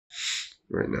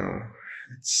right now.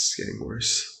 It's getting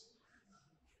worse.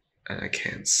 And I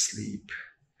can't sleep.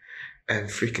 And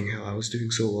freaking hell, I was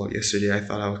doing so well yesterday. I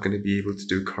thought I was going to be able to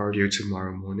do cardio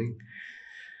tomorrow morning.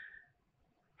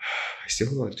 I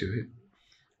still want to do it.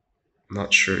 I'm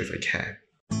not sure if I can.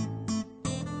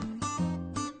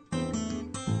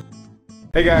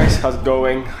 Hey guys, how's it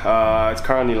going? It's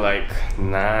currently like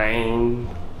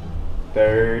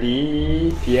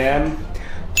 9:30 p.m.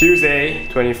 Tuesday,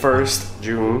 21st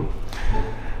June.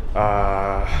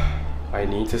 I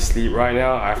need to sleep right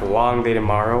now. I have a long day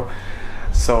tomorrow.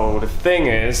 So the thing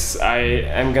is, I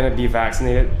am gonna be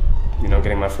vaccinated, you know,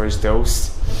 getting my first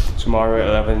dose tomorrow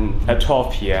at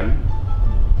 12 p.m.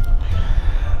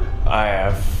 I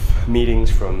have meetings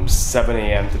from 7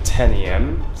 a.m. to 10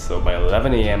 a.m. So by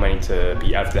 11 a.m. I need to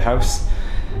be out of the house.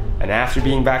 And after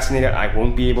being vaccinated, I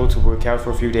won't be able to work out for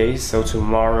a few days. So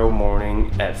tomorrow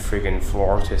morning at friggin'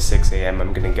 4 to 6 a.m.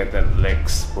 I'm gonna get that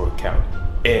legs workout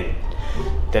in.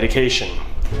 Dedication.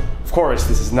 Of course,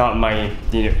 this is not my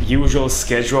usual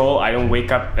schedule. I don't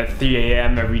wake up at 3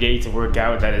 a.m. every day to work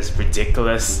out. That is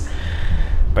ridiculous.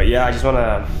 But yeah, I just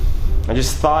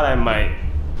thought I might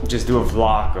just do a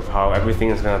vlog of how everything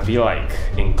is gonna be like,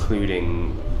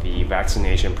 including the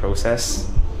vaccination process.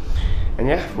 And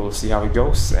yeah, we'll see how it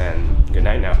goes, and good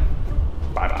night now.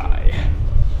 Bye bye.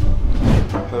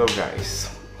 Hello guys.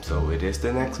 So it is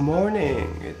the next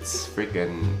morning. It's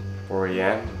freaking 4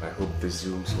 a.m. I hope this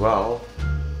zooms well.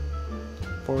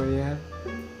 4 a.m.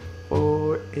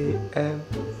 4 a.m.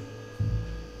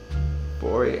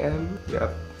 4 a.m.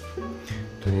 Yep.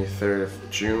 23rd of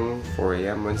June, 4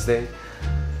 a.m. Wednesday.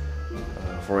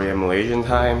 4 a.m. Malaysian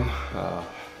time.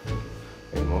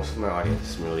 And most of my audience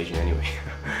is Malaysian anyway.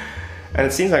 And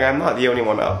it seems like I'm not the only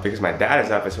one up, because my dad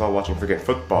is up as well watching freaking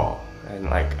football. And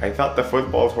like, I thought the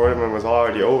football tournament was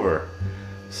already over.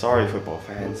 Sorry football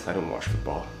fans, I don't watch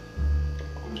football.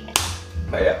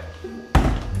 But yeah,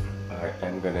 I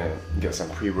am gonna get some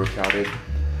pre-workout in,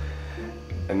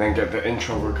 and then get the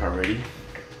intro workout ready,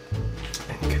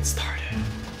 and get started.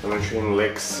 I'm gonna train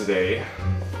legs today.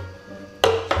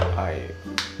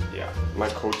 My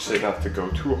coach said not to go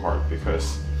too hard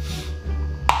because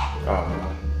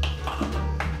I'm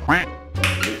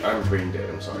brain dead,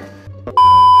 I'm sorry.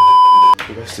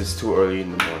 Because it's too early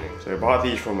in the morning. So I bought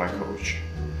these from my coach.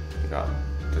 I got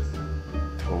the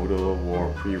Total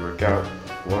War pre-workout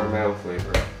watermelon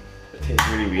flavor. It tastes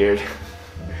really weird.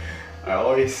 I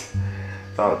always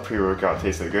thought pre-workout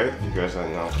tasted good because I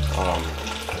know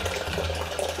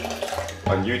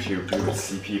on YouTube you would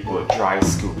see people dry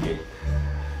scooping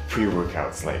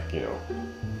pre-workouts, like, you know,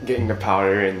 getting the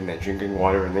powder and then drinking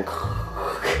water and then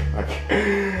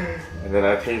and then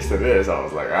I tasted this. I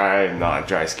was like, I'm not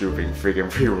dry scooping freaking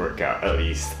pre-workout, at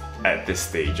least at this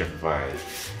stage of my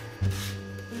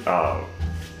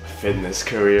fitness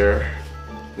career.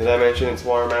 Did I mention it's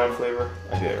watermelon flavor?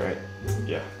 I did, right?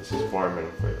 Yeah, this is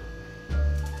watermelon flavor.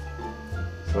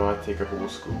 So I take a whole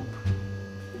scoop.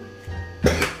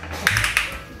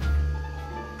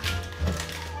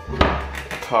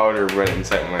 Powder right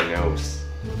inside my nose.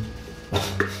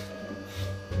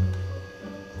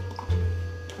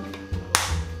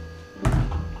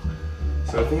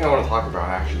 So the thing I want to talk about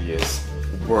actually is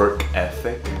work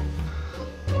ethic.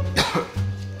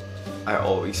 I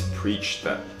always preach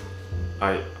that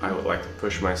I would like to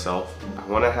push myself. I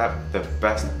want to have the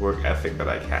best work ethic that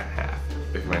I can have.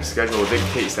 If my schedule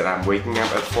dictates that I'm waking up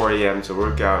at 4 a.m. to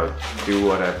work out, do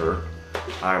whatever,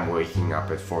 I'm waking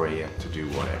up at 4 a.m. to do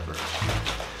whatever.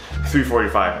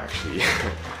 3:45 actually.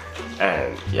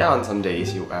 And yeah, on some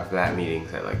days you have that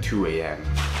meetings at like 2 a.m.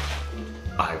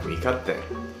 I wake up then.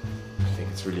 I think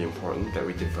it's really important that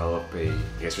we develop a,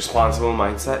 responsible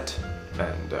mindset,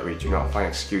 and that we do not find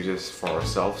excuses for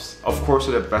ourselves. Of course,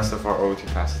 to the best of our own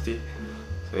capacity.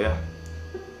 So yeah.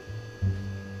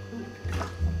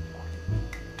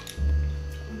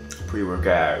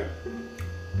 Pre-workout.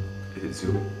 Is it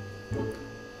Zoom?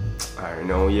 I don't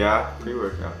know, yeah,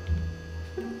 pre-workout.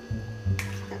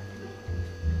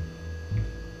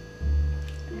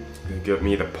 Gonna give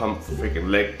me the pump for freaking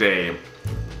leg day.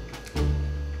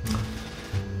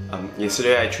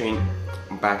 Yesterday I trained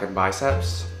back and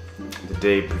biceps. The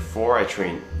day before I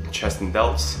trained chest and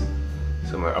delts.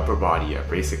 So my upper body are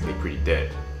basically pretty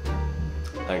dead.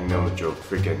 Like, no joke,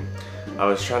 freaking. I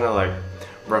was trying to like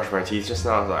brush my teeth just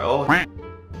now. I was like, oh,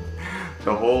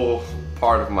 the whole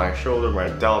part of my shoulder, my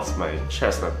delts, my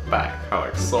chest, my back are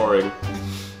like soaring.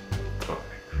 Oh,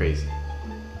 crazy.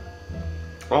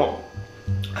 Oh,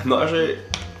 I'm not sure if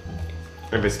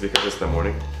it's because it's the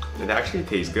morning. It actually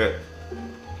tastes good.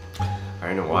 I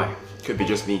don't know why. Could be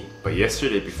just me. But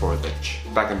yesterday before the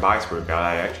back and biceps workout,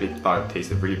 I actually thought it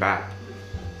tasted pretty bad.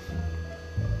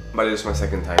 But it was my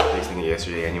second time tasting it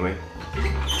yesterday anyway.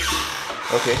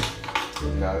 Okay,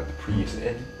 now that the pre is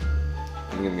in,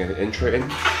 I'm gonna get the intro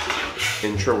in.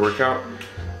 Intro workout.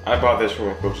 I bought this from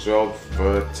my coach as well,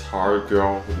 the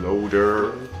Target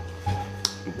Loader.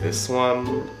 This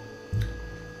one.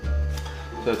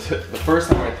 So the first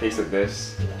time I tasted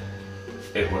this,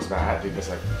 it was bad because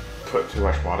I put too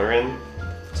much water in.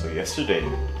 So yesterday,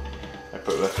 I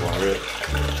put less water in.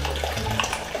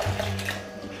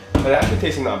 But it actually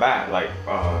tasted not bad. Like,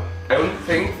 I don't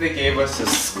think they gave us a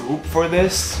scoop for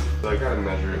this. So I gotta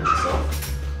measure it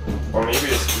myself. Or maybe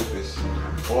the scoop is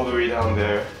all the way down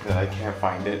there that I can't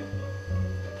find it.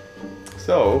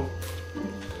 So,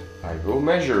 I will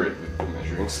measure it with the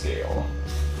measuring scale.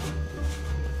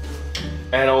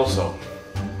 And also,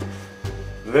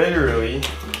 literally,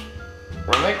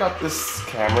 when I got this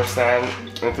camera stand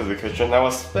into the kitchen, I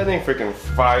was spending freaking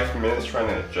 5 minutes trying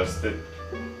to adjust it.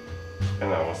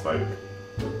 And I was like,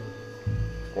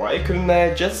 why couldn't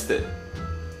I adjust it?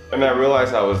 And I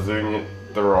realized I was doing it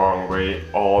the wrong way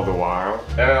all the while.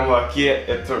 And I'm lucky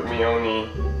it took me only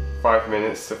 5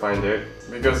 minutes to find it.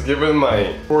 Because given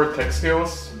my poor tech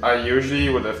skills, I usually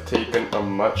would have taken a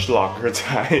much longer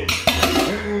time.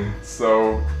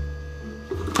 So,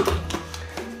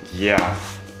 yeah.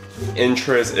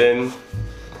 Intro is in.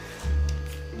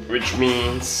 Which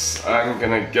means I'm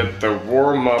gonna get the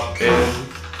warm up in.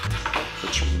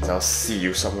 Which means I'll see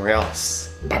you somewhere else.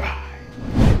 Bye bye.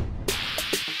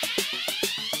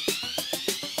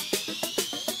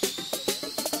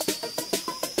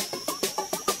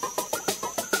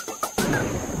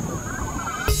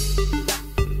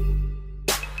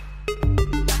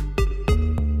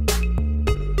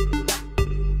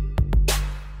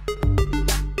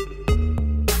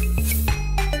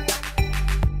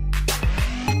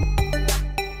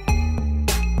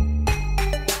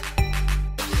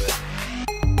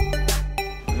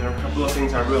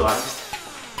 Things I realized.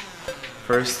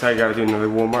 First, I gotta do another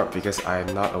warm up because I'm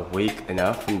not awake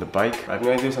enough from the bike. I'm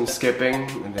gonna do some skipping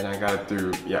and then I gotta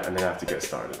do, and then I have to get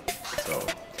started. So,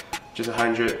 just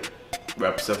 100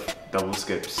 reps of double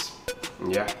skips.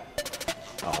 Yeah,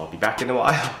 I'll be back in a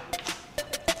while.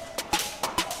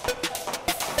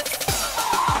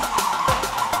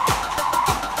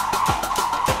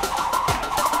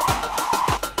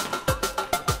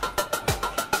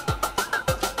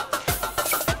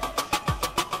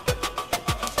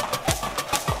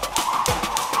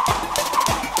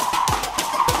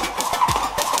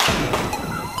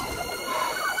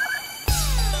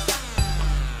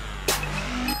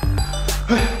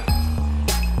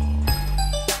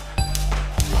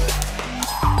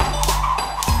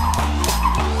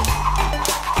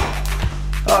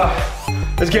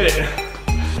 Let's get it.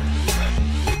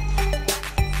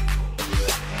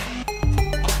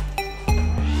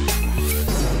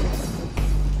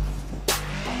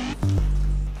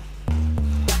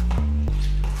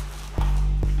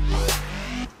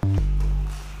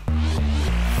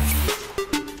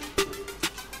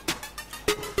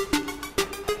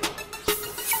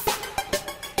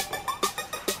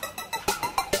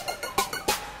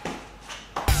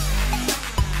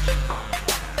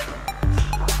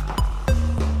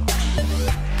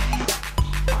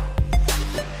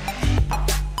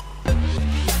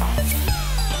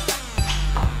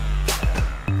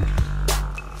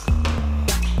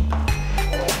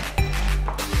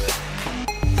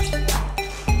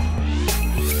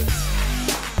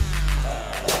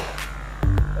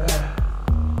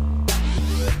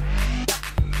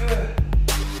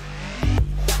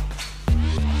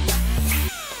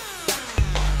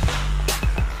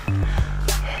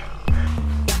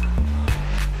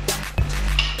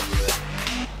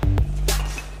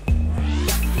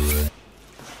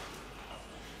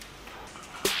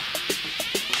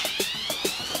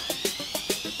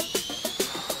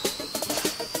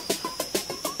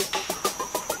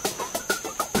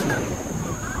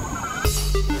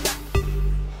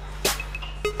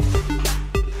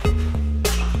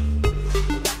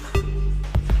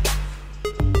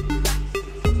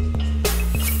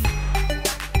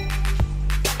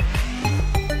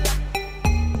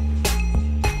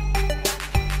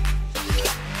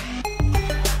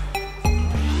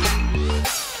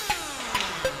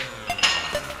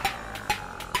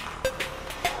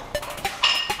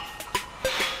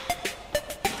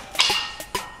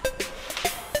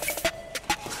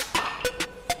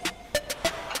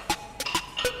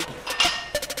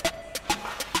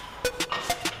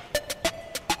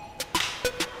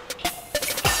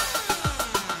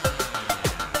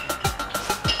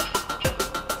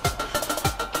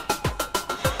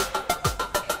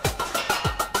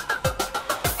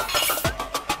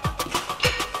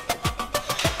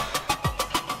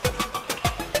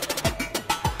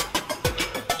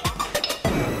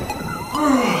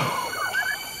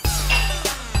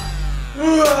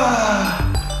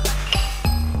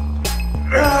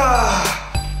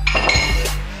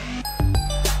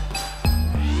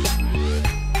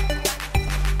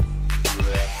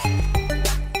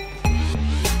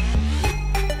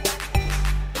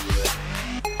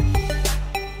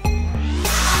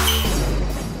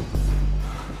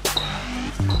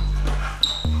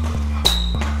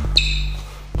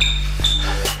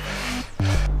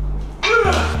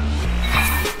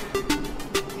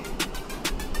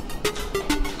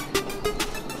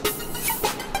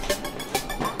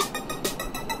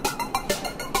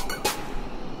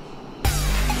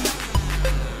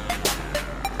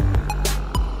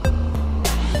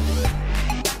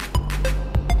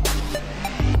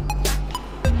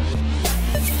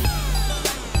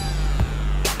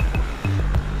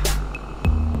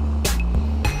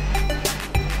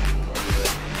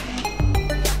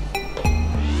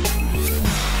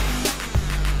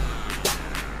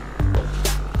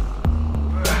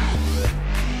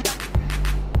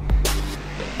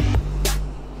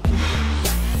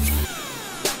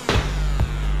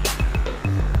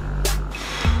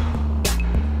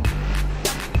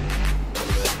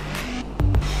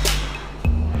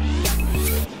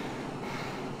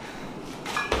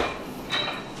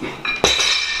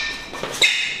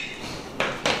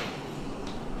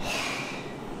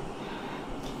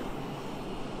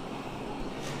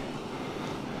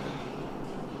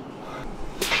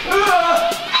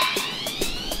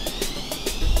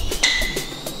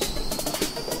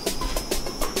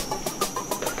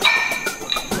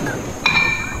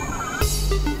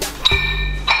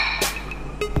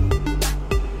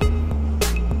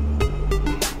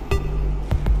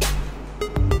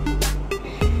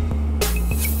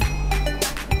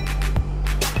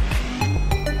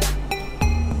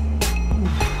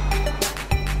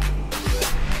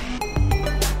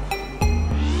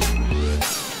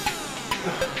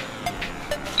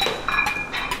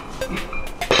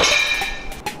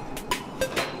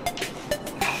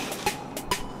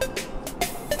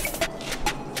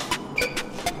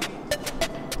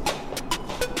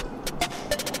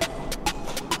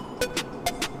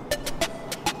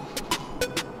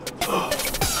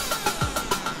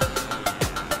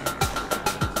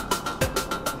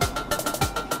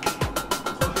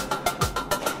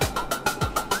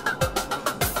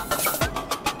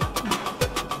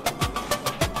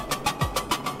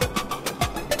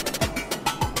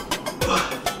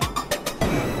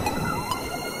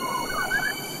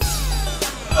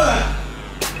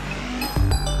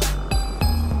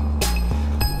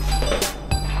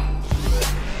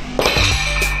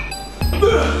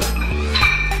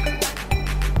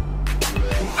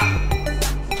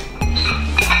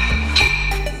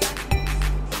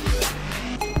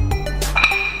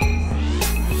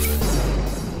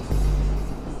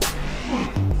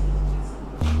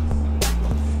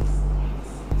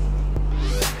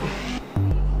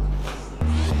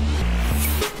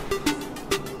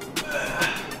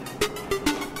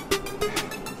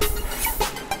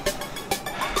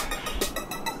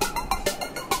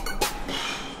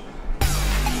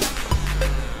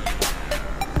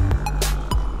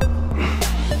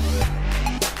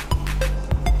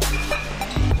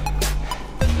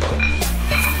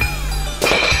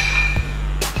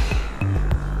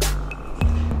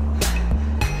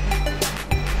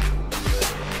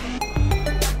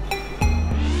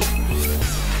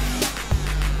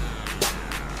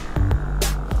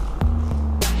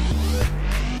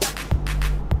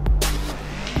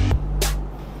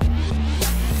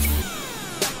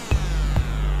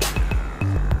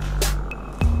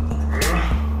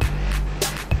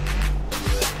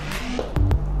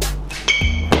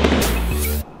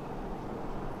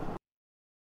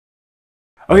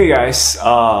 Okay guys,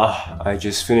 I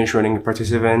just finished running the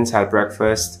participants, had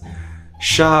breakfast,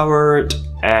 showered,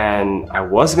 and I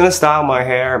was gonna style my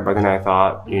hair, but then I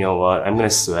thought, you know what, I'm gonna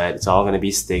sweat, it's all gonna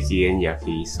be sticky and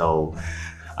yucky, so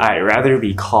I'd rather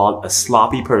be called a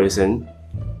sloppy person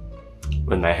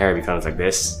when my hair becomes like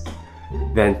this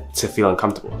than to feel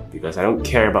uncomfortable, because I don't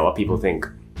care about what people think.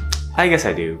 I guess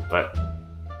I do, but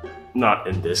not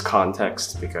in this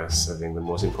context, because I think the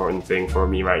most important thing for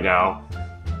me right now,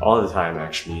 all the time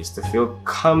actually, is to feel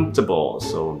comfortable.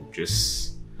 So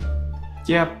just,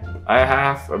 yeah, I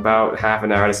have about half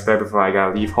an hour to spare before I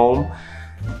gotta leave home.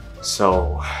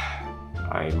 So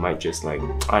I might just like,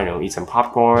 I don't know, eat some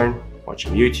popcorn, watch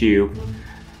some YouTube,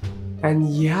 and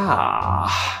yeah.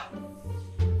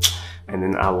 And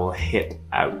then I will head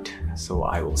out. So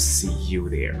I will see you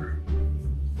there.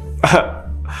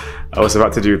 I was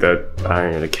about to do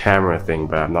the camera thing,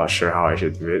 but I'm not sure how I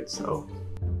should do it, so.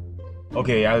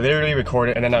 Okay, I literally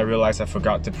recorded and then I realized I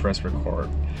forgot to press record.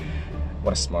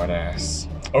 What a smart ass.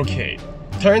 Okay,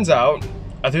 turns out,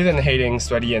 other than hating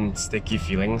sweaty and sticky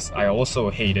feelings, I also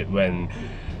hate it when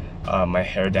my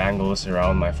hair dangles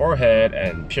around my forehead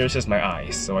and pierces my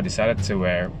eyes. So I decided to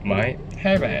wear my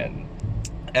hairband.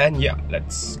 And yeah,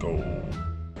 let's go.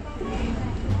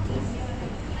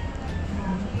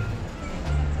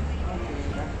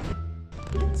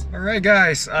 Alright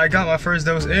guys, I got my first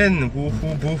dose in.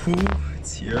 Woohoo boohoo,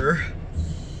 it's here.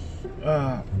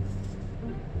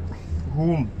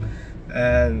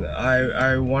 And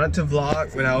I wanted to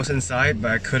vlog when I was inside,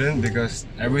 but I couldn't because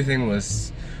everything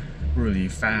was really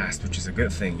fast, which is a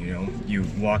good thing, you know. You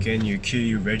walk in, you queue,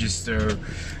 you register,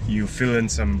 you fill in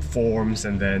some forms,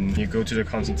 and then you go to the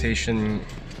consultation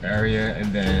area,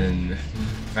 and then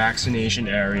vaccination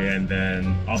area, and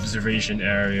then observation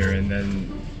area, and then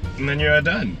you're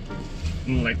done.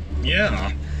 And like,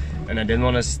 yeah. And I didn't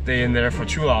want to stay in there for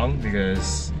too long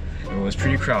because it was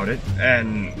pretty crowded,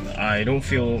 and I don't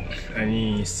feel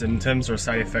any symptoms or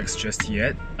side effects just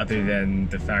yet, other than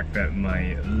the fact that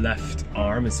my left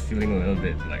arm is feeling a little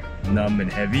bit like numb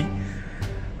and heavy.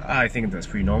 I think that's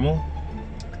pretty normal.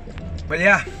 But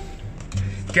yeah,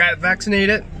 get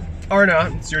vaccinated or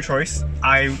not, it's your choice.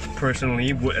 I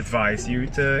personally would advise you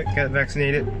to get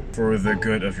vaccinated for the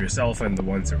good of yourself and the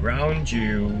ones around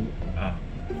you.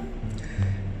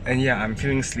 And yeah, I'm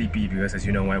feeling sleepy because, as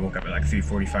you know, I woke up at like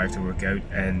 3:45 to work out,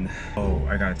 and oh,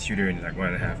 I got a tutor in like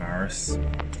 1.5 hours.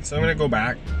 So I'm gonna go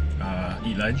back,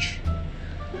 eat lunch,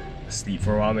 sleep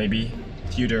for a while maybe,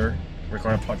 tutor,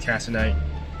 record a podcast tonight.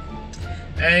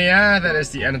 And yeah, that is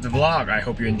the end of the vlog. I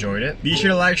hope you enjoyed it. Be sure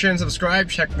to like, share, and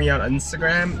subscribe. Check me out on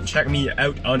Instagram. Check me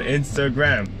out on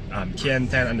Instagram.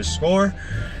 Khian10_.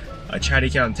 Chatty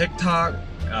Khian on TikTok.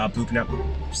 Blooping up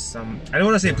some. I don't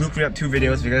want to say blooping up 2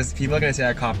 videos because people are gonna say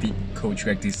I copied Coach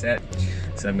Greg Doucette.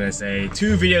 So I'm gonna say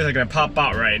 2 videos are gonna pop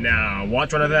out right now.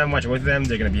 Watch one of them, watch both of them.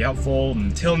 They're gonna be helpful.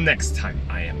 Until next time,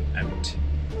 I am out.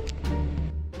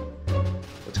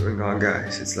 What's going on,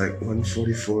 guys? It's like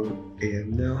 1:44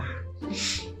 AM now,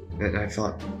 and I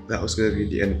thought that was gonna be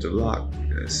the end of the vlog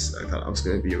because I thought I was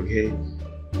gonna be okay,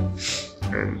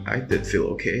 and I did feel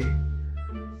okay.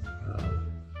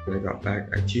 When I got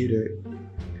back, I tutored,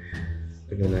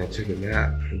 and then I took a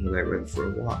nap, and then I went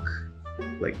for a walk,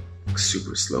 like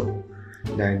super slow,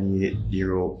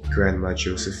 98-year-old Grandma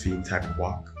Josephine type of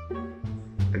walk.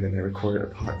 And then I recorded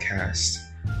a podcast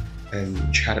and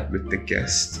chatted with the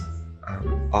guest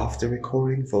off the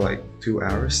recording for like 2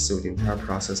 hours, so the entire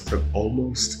process took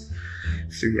almost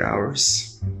 3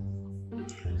 hours.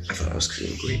 I thought I was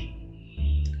feeling great,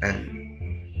 and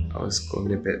I was going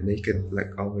to bed naked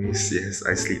like always. Yes,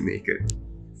 I sleep naked.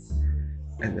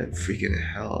 And then freaking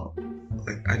hell,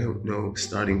 like I don't know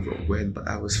starting from when, but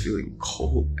I was feeling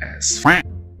cold as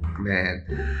man.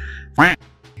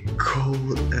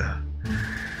 Cold.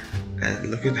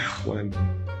 And look at what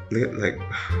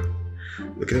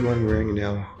I'm wearing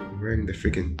now. I'm wearing the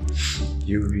freaking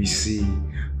UVC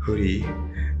hoodie,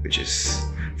 which is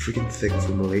freaking thick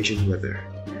for Malaysian weather.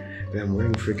 And I'm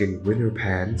wearing freaking winter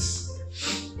pants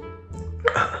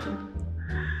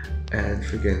and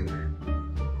freaking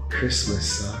Christmas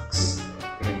socks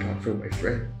I got from my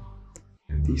friend.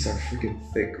 And these are freaking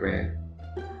thick, man.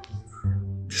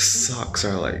 The socks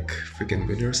are like freaking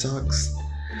winter socks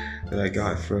that I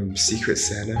got from Secret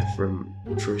Santa from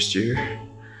first year.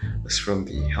 It's from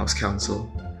the house council.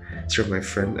 It's from my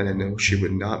friend, and I know she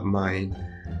would not mind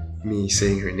me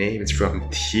saying her name. It's from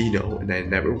Tino, and I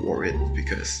never wore it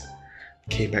because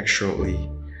it came back shortly,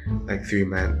 like 3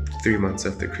 months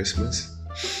after Christmas,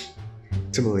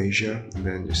 to Malaysia. And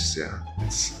then just, yeah,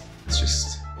 it's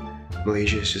just,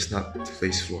 Malaysia is just not the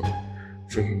place for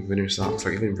freaking winter socks.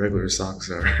 Like even regular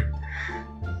socks are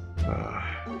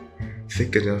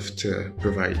thick enough to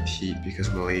provide heat because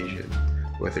Malaysian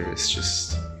weather is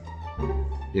just,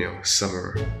 you know,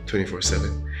 summer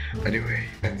 24/7. Anyway,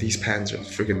 and these pants are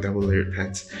freaking double layered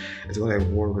pants. It's what I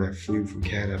wore when I flew from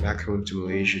Canada back home to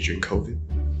Malaysia during COVID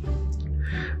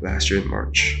last year in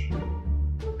March.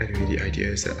 Anyway, the idea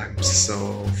is that I'm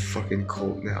so fucking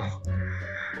cold now.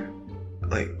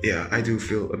 Like, yeah, I do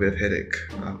feel a bit of headache.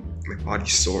 My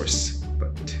body's sore,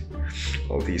 but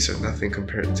all these are nothing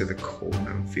compared to the cold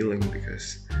I'm feeling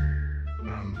because,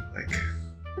 like,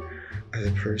 as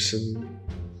a person,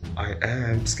 I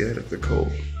am scared of the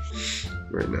cold.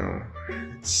 Right now,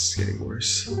 it's getting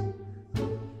worse,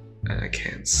 and I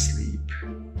can't sleep.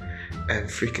 And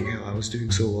freaking hell, I was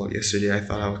doing so well yesterday. I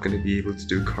thought I was gonna be able to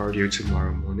do cardio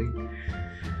tomorrow morning.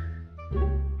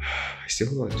 I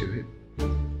still want to do it.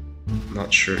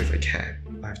 Not sure if I can.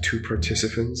 I have 2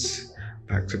 participants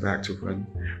back to back to run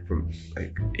from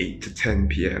like 8 to 10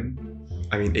 p.m.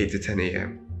 I mean 8 to 10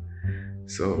 a.m.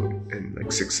 So in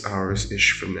like 6 hours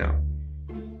ish from now.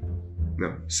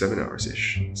 No, 7 hours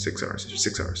ish. 6 hours ish.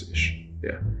 6 hours ish.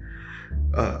 Yeah.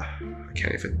 I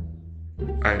can't even.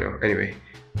 I know. Anyway,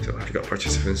 so I've got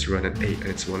participants to run at 8 and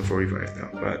it's 1:45 now.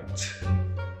 But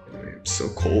anyway, I'm so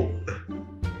cold.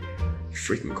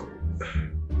 Freaking cold.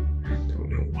 Don't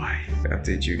know why. I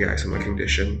update you guys on my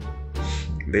condition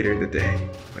later in the day.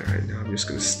 But right now I'm just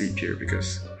gonna sleep here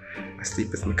because I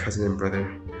sleep with my cousin and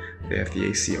brother. They have the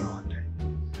AC on.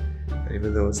 And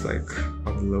even though it's like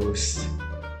on the lowest,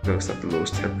 no, it's not the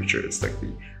lowest temperature, it's like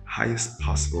the highest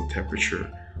possible temperature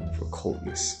for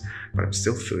coldness. But I'm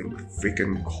still feeling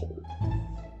freaking cold.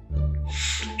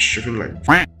 Shivering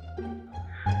like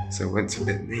so I went to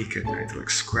bed naked and I had to like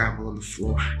scramble on the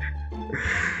floor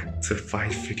to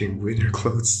find freaking winter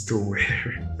clothes to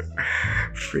wear.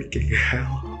 Freaking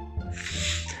hell.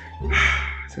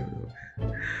 I don't know,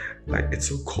 man. Like, it's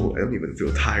so cold, I don't even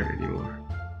feel tired anymore.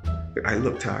 Like, I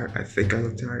look tired, I think I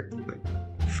look tired. Like,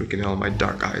 freaking hell, my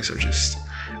dark eyes are just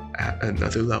at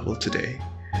another level today.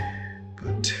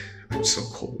 But I'm so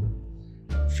cold.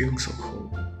 Feeling so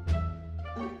cold.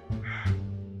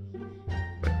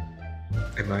 But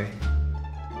am I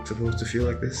supposed to feel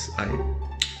like this? I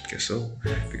guess so,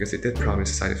 because they did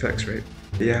promise side effects, right?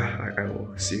 Yeah, I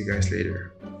will see you guys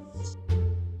later.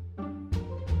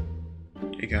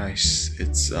 Hey guys,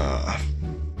 it's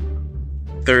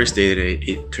Thursday today,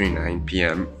 8:29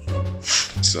 p.m.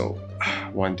 So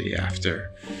one day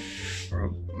after,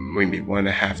 or maybe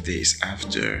 1.5 days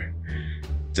after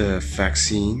the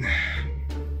vaccine,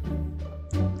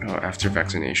 after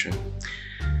vaccination.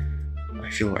 I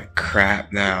feel like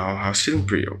crap now. I was feeling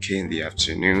pretty okay in the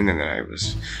afternoon, and then I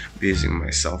was busying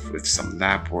myself with some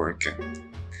lab work, and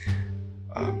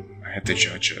I had to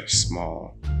judge a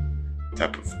small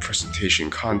type of presentation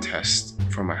contest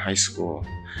for my high school.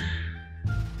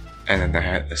 And then I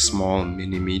had a small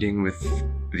mini meeting with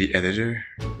the editor,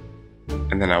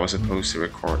 and then I was supposed to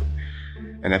record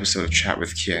an episode of Chat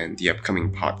with Khian, the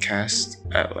upcoming podcast,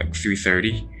 at like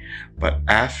 3:30. But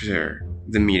after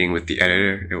the meeting with the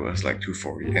editor, it was like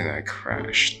 2:40 and I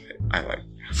crashed. I like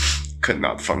could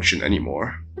not function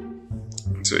anymore.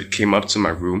 So it came up to my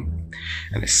room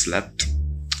and I slept.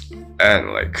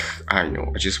 And like, I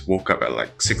know, I just woke up at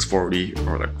like 6:40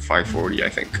 or like 5:40, I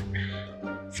think.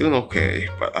 Feeling okay,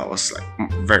 but I was like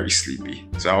very sleepy.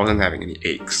 So I wasn't having any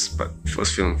aches, but I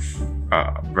was feeling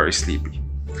very sleepy.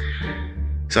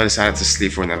 So I decided to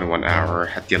sleep for another 1 hour,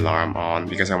 had the alarm on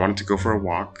because I wanted to go for a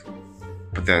walk.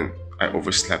 But then I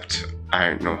overslept. I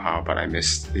don't know how, but I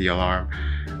missed the alarm.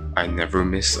 I never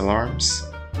miss alarms.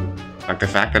 Like, the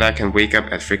fact that I can wake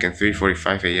up at freaking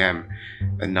 3:45 a.m.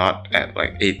 and not at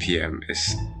like 8 p.m.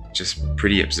 is just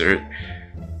pretty absurd.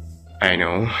 I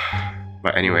know.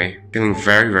 But anyway, feeling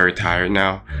very, very tired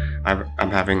now.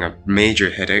 I'm having a major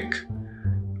headache,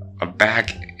 a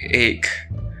backache,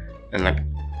 and like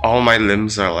all my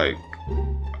limbs are like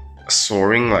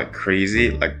soaring like crazy.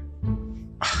 Like,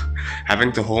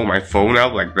 having to hold my phone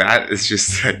up like that is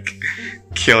just like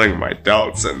killing my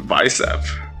delts and bicep.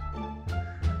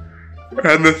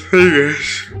 And the thing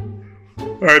is,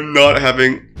 I'm not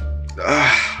having.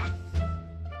 Oh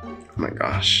my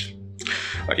gosh.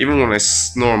 Even when I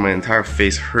snore, my entire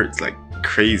face hurts like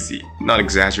crazy. Not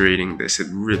exaggerating this, it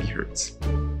really hurts.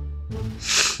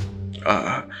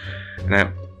 And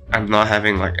I'm not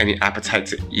having like any appetite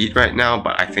to eat right now,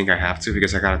 but I think I have to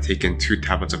because I gotta take in 2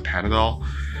 tablets of Panadol.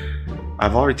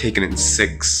 I've already taken in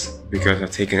 6 because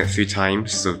I've taken it 3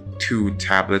 times, so 2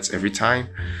 tablets every time.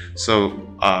 So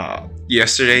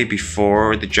yesterday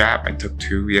before the jab, I took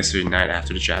 2. Yesterday night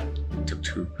after the jab, I took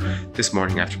 2. This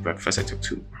morning after breakfast, I took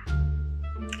 2 more.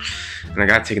 And I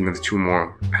gotta take another 2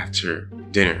 more after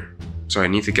dinner. So I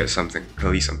need to get something, at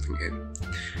least something in.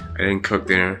 I didn't cook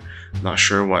dinner. Not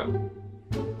sure what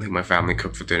like my family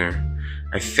cooked for dinner.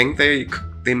 I think they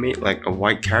made like a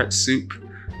white carrot soup.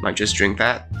 Might just drink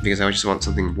that because I just want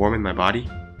something warm in my body.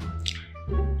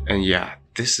 And yeah,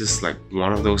 this is like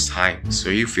one of those times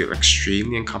where you feel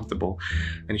extremely uncomfortable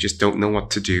and you just don't know what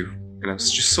to do. And I'm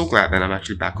just so glad that I'm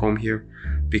actually back home here,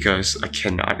 because I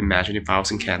cannot imagine if I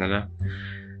was in Canada.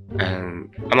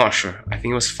 And I'm not sure. I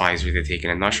think it was Pfizer they're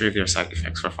taking. I'm not sure if there are side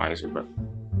effects for Pfizer, but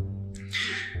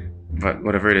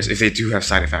whatever it is, if they do have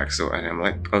side effects though, and I'm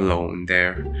like alone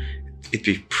there, it'd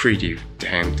be pretty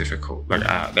damn difficult.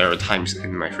 Like there were times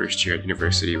in my first year at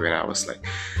university when I was like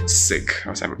sick.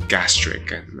 I was having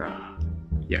gastric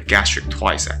and gastric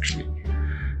twice actually,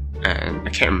 and I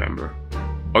can't remember.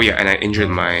 Oh yeah, and I injured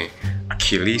my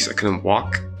Achilles. I couldn't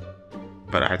walk,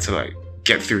 but I had to like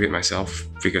get through it myself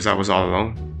because I was all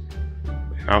alone.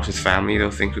 If I was with family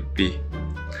though, things would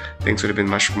have been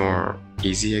much more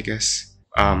easy, I guess.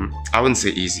 I wouldn't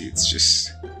say easy.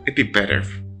 It'd be better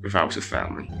if I was with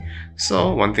family.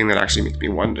 So one thing that actually makes me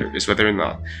wonder is whether or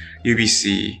not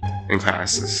UBC in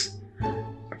classes,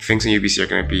 like things in UBC are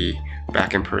going to be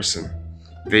back in person.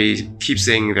 They keep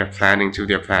saying they're planning to,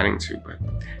 but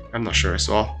I'm not sure as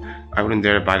well. I wouldn't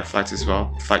dare to buy the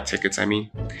flight tickets I mean,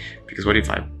 because what if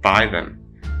I buy them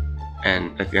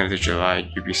and at the end of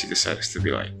July UBC decides to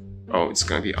be like, oh, it's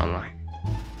going to be online.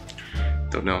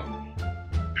 Don't know.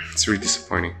 It's really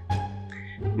disappointing.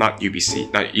 Not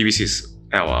UBC is,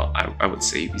 well, I would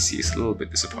say UBC is a little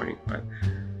bit disappointing, but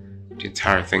the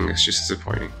entire thing is just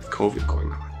disappointing with COVID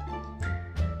going on.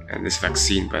 And this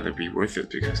vaccine better be worth it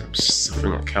because I'm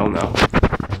suffering like hell now.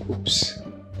 Oops.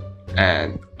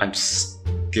 And I'm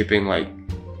skipping like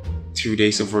 2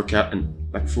 days of workout, and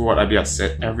like for what Abiyat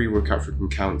said, every workout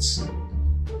freaking counts.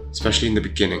 Especially in the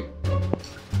beginning.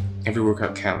 Every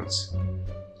workout counts.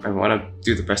 I want to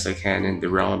do the best I can in the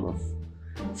realm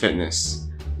of fitness,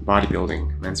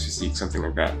 bodybuilding, men's physique, something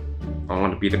like that. I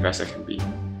want to be the best I can be.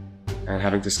 And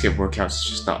having to skip workouts is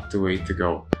just not the way to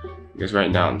go. Because right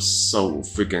now I'm so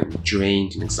freaking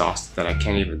drained and exhausted that I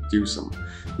can't even do some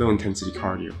low intensity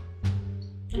cardio.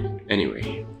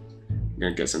 Anyway, I'm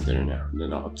gonna get some dinner now and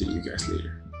then I'll update you guys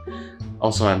later.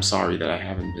 Also, I'm sorry that I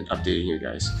haven't been updating you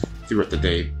guys throughout the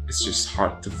day. It's just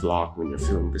hard to vlog when you're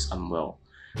feeling this unwell.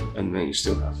 And then you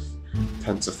still have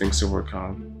tons of things to work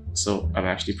on. So I'm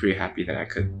actually pretty happy that I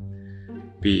could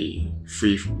be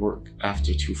free from work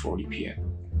after 2:40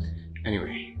 p.m.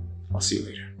 Anyway, I'll see you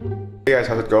later. Hey guys,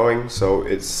 how's it going? So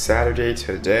it's Saturday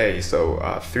today,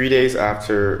 so 3 days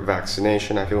after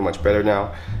vaccination. I feel much better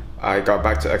now. I got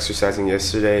back to exercising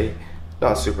yesterday.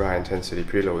 Not super high intensity,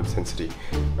 pretty low intensity,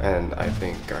 and I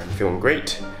think I'm feeling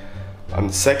great. On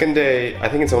the second day, I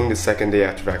think it's only the second day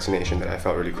after vaccination that I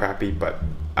felt really crappy, but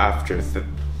after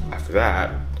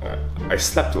that, I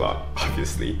slept a lot,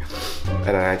 obviously,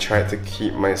 and I tried to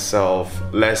keep myself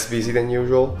less busy than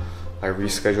usual. I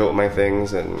rescheduled my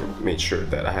things and made sure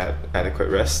that I had adequate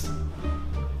rest.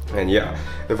 And yeah,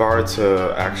 if I were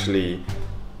to actually,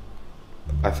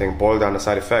 I think, boil down the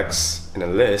side effects in a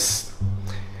list,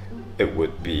 it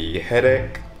would be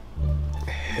headache,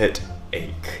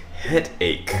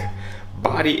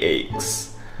 body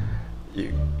aches,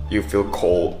 you feel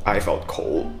cold, I felt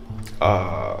cold,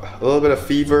 a little bit of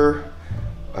fever,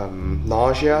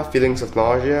 nausea, feelings of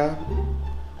nausea,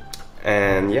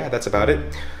 and yeah, that's about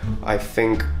it. I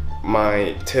think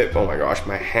my tip, oh my gosh,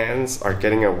 my hands are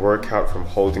getting a workout from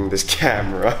holding this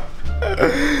camera.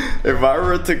 If I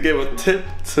were to give a tip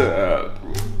to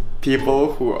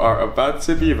people who are about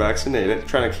to be vaccinated,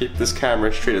 trying to keep this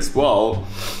camera straight as well,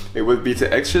 it would be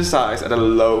to exercise at a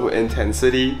low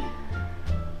intensity,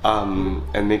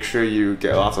 and make sure you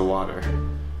get lots of water.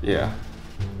 Yeah,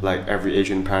 like every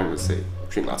Asian parent would say,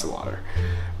 drink lots of water.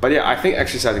 But yeah, I think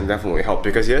exercising definitely helped,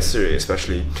 because yesterday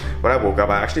especially, when I woke up,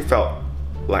 I actually felt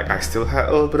like I still had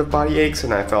a little bit of body aches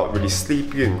and I felt really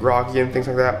sleepy and groggy and things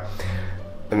like that.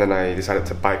 And then I decided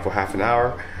to bike for half an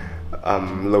hour,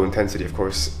 low intensity of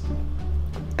course.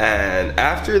 And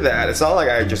after that, it's not like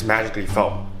I just magically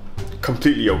felt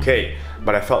completely okay,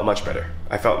 but I felt much better.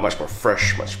 I felt much more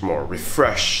fresh, much more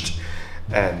refreshed,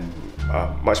 and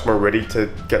much more ready to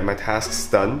get my tasks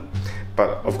done.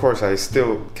 But of course, I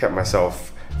still kept myself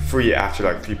free after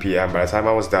like 3 p.m. By the time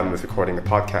I was done with recording the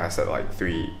podcast at like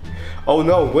 3. Oh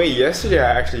no, wait, yesterday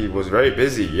I actually was very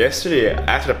busy. Yesterday,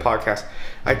 after the podcast,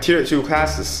 I tiered 2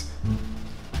 classes.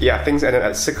 Yeah, things ended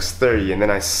at 6:30, and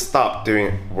then I stopped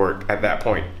doing work at that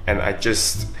point, and I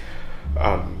just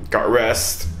got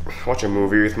rest, watched a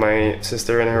movie with my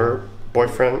sister and her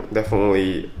boyfriend.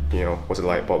 Definitely, was a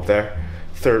light bulb there.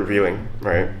 Third wheeling,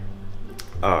 right?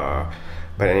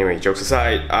 But anyway, jokes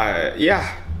aside,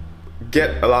 yeah,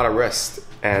 get a lot of rest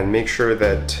and make sure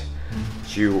that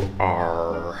you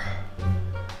are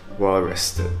well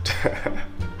rested.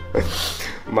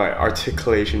 My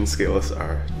articulation skills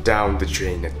are down the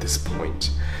drain at this point.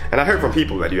 And I heard from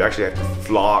people that you actually have to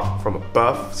vlog from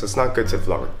above, so it's not good to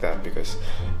vlog like that because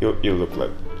you look like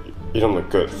you don't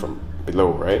look good from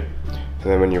below, right? And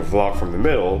then when you vlog from the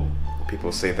middle,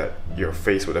 people say that your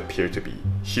face would appear to be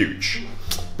huge.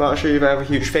 Not sure if I have a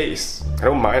huge face. I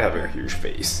don't mind having a huge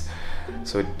face.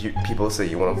 So people say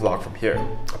you want to vlog from here,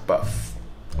 above.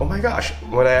 Oh my gosh,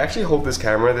 when I actually hold this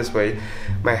camera this way,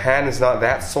 my hand is not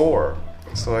that sore.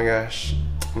 So my gosh,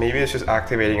 maybe it's just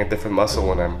activating a different muscle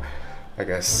when I'm, I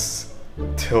guess,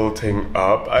 tilting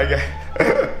up, I guess.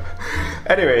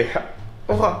 Anyway,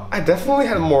 well, I definitely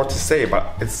had more to say, but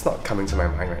it's not coming to my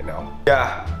mind right now.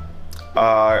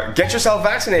 Yeah, get yourself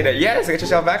vaccinated. Yes, get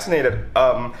yourself vaccinated.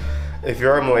 If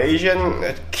you're a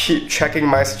Malaysian, keep checking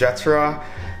my Sejahtera.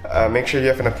 Make sure you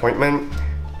have an appointment,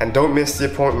 and don't miss the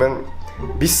appointment.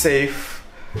 Be safe.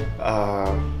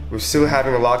 We're still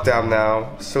having a lockdown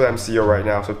now, still MCO right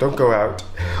now, so don't go out.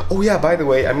 Oh yeah, by the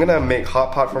way, I'm gonna make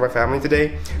hot pot for my family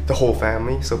today, the whole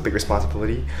family, so big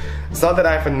responsibility. It's not that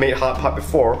I haven't made hot pot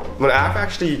before, but I've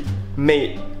actually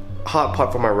made hot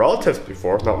pot for my relatives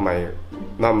before, not my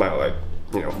like,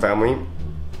 you know, family,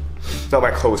 not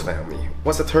my close family.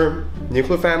 What's the term?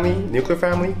 Nuclear family? Nuclear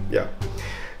family? Yeah.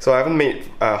 So I haven't made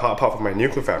hot pot for my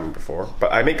nuclear family before,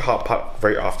 but I make hot pot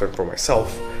very often for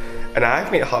myself. And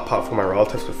I've made hot pot for my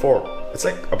relatives before. It's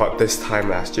like about this time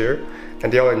last year,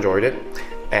 and they all enjoyed it.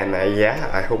 And yeah,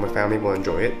 I hope my family will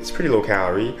enjoy it. It's pretty low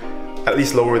calorie, at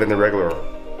least lower than the regular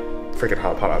freaking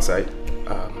hot pot outside.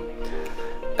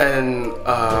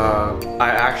 I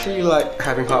actually like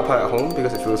having hot pot at home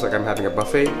because it feels like I'm having a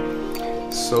buffet.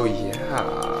 So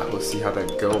yeah, we'll see how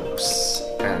that goes.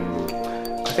 And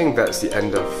I think that's the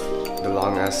end of the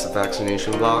long ass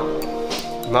vaccination vlog.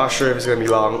 I'm not sure if it's gonna be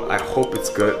long. I hope it's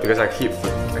good because I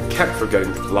kept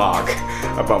forgetting to vlog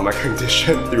about my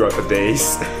condition throughout the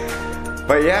days.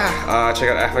 But yeah, check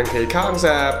out FnK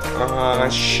Concept on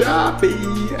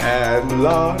Shopee and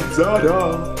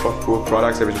Lazada for cool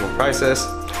products at reasonable prices.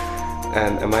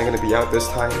 And am I gonna be out this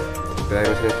time? Did I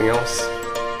miss anything else?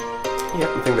 Yeah,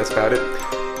 I think that's about it.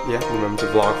 Yeah, remember to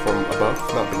vlog from above,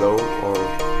 not below, or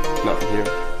not from here.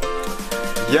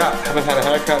 Yeah, haven't had a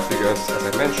haircut because,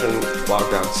 as I mentioned,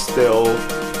 lockdown still.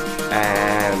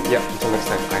 And yeah, until next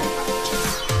time, bye.